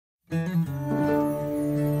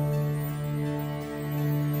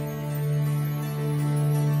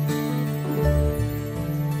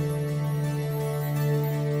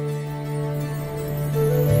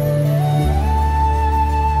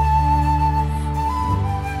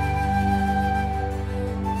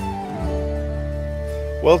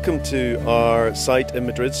Welcome to our site in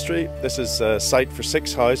Madrid Street. This is a site for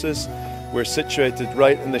 6 houses. We're situated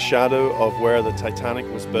right in the shadow of where the Titanic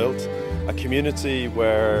was built, a community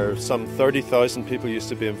where some 30,000 people used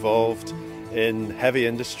to be involved in heavy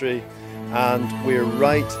industry, and we're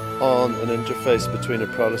right on an interface between a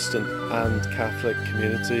Protestant and Catholic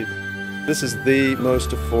community. This is the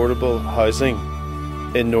most affordable housing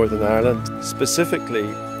in Northern Ireland. Specifically,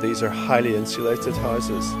 these are highly insulated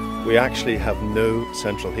houses. We actually have no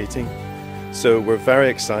central heating, so we're very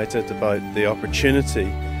excited about the opportunity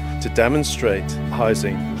to demonstrate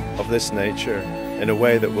housing of this nature in a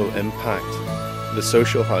way that will impact the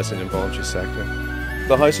social housing and voluntary sector.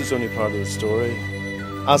 The house is only part of the story.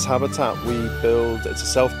 As Habitat, we build, it's a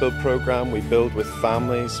self-build program, we build with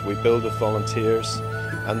families, we build with volunteers,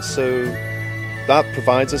 and so that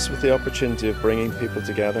provides us with the opportunity of bringing people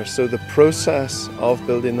together. So the process of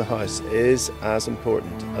building the house is as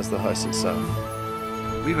important as the house itself.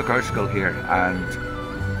 We have a girls' school here, and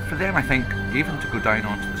for them I think even to go down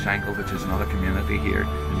onto the Shankill, which is another community here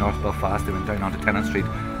in North Belfast, they went down onto Madrid Street,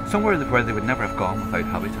 somewhere where they would never have gone without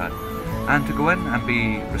Habitat. And to go in and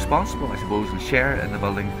be responsible, I suppose, and share in the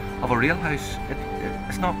building of a real house,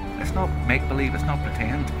 it's not make-believe, it's not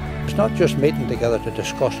pretend. It's not just meeting together to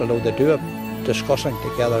discuss, although they do have discussing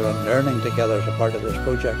together and learning together as a part of this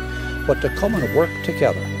project, but to come and work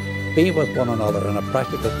together, be with one another in a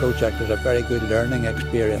practical project is a very good learning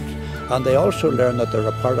experience. And they also learn that they're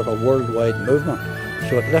a part of a worldwide movement,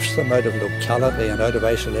 so it lifts them out of locality and out of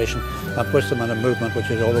isolation and puts them in a movement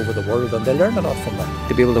which is all over the world, and they learn a lot from that.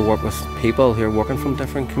 To be able to work with people who are working from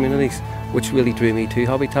different communities, which really drew me to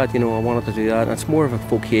Habitat. I wanted to do that, and it's more of a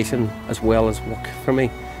vocation as well as work for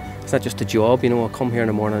me. It's not just a job, I come here in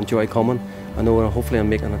the morning and enjoy coming. I know hopefully I'm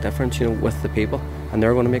making a difference, with the people, and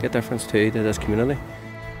they're going to make a difference too to this community.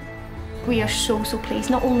 We are so pleased.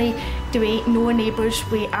 Not only do we know our neighbours,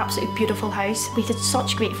 we absolutely beautiful house. We had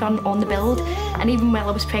such great fun on the build, and even while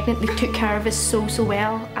I was pregnant, they took care of us so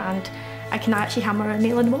well, and I can actually hammer a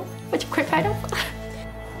nail in the wall, which I'm quite proud of.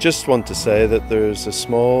 Just want to say that there's a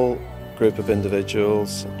small group of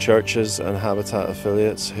individuals, churches and Habitat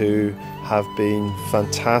affiliates who have been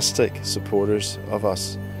fantastic supporters of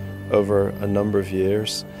us over a number of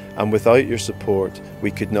years, and without your support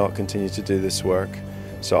we could not continue to do this work.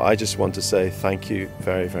 So I just want to say thank you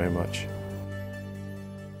very, very much.